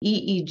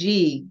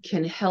EEG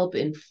can help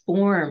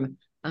inform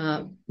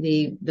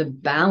the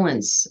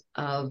balance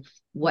of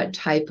what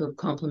type of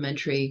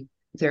complementary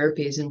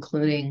therapies,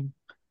 including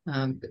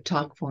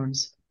talk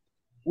forms.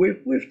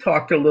 We've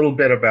talked a little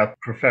bit about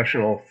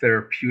professional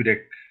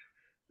therapeutic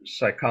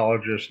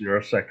psychologist,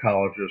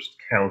 neuropsychologist,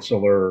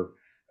 counselor,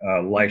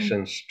 Mhm.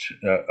 licensed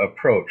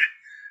approach.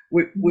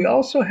 We Mhm.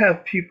 also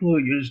have people who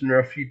use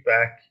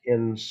neurofeedback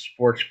in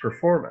sports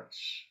performance,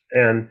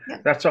 and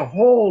Yeah. that's a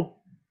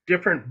whole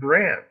different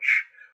branch.